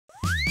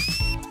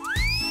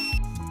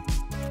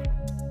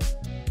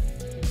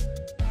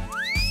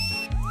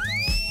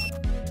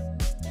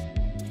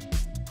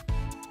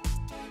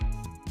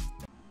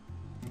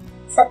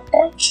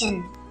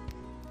Subtraction.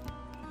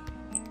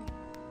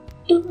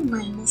 2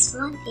 minus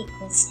 1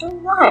 equals to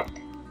what?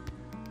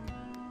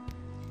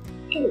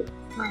 2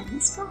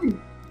 minus 1.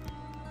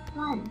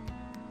 1.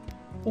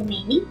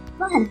 Remaining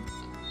 1.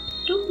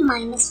 2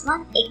 minus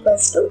 1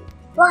 equals to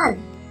 1.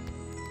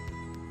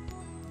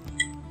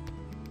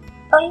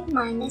 5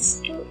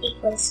 minus 2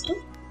 equals to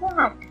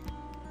what?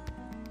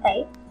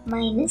 5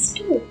 minus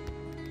 2.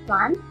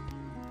 1,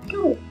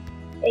 2.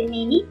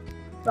 Remaining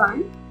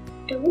 1,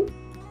 2,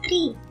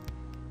 3.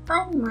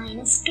 5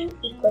 minus 2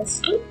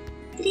 equals to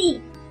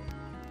 3.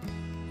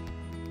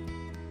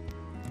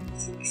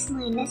 6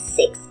 minus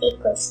 6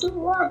 equals to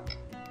what?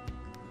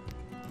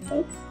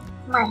 6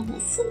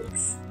 minus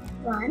 6.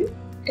 1,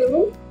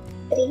 2,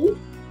 3,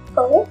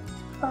 4,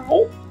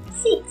 5,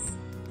 6.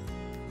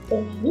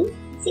 Remaining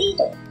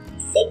 0.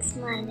 6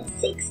 minus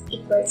 6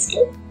 equals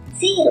to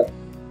 0.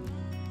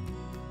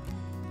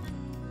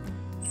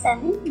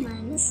 7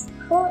 minus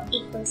 4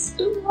 equals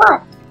to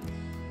what?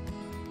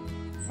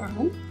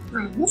 7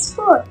 minus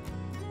 4.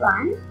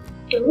 1,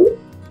 2,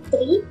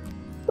 3,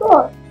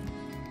 4.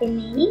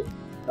 Remaining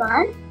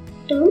 1,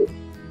 2,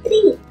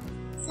 3.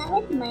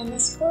 7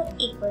 minus 4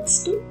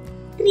 equals to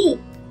 3.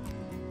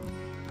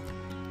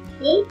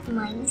 8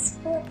 minus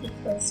 4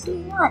 equals to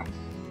what?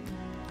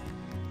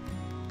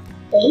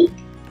 8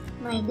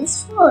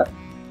 minus 4.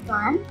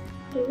 1,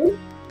 2,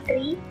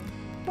 3,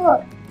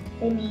 4.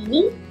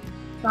 Remaining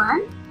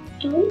 1,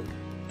 2,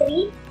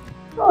 3,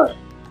 4.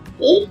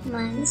 8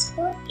 minus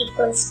 4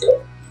 equals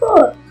to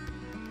 4.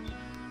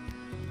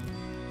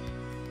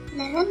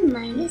 11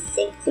 minus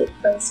 6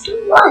 equals to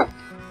what?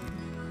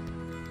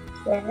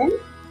 11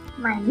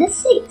 minus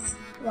 6.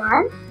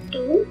 1,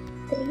 2,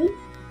 3,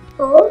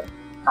 4,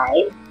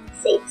 5,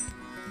 6.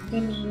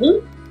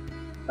 Remaining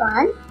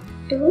 1,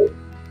 2,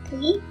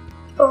 3,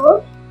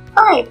 4,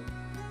 5.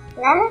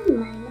 11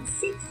 minus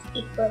 6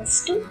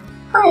 equals to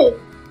 5.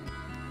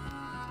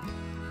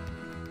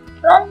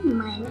 12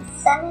 minus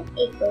 7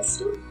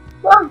 equals to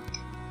what?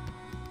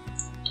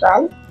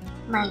 12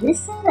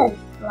 minus 7.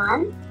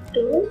 1,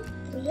 2,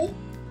 3,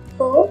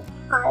 4,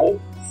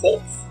 5,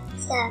 6,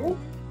 7.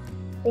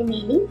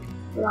 Remaining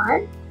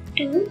 1,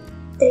 2,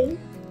 3,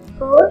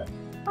 4,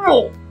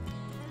 5.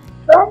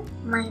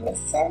 12 minus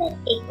 7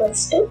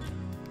 equals to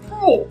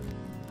 5.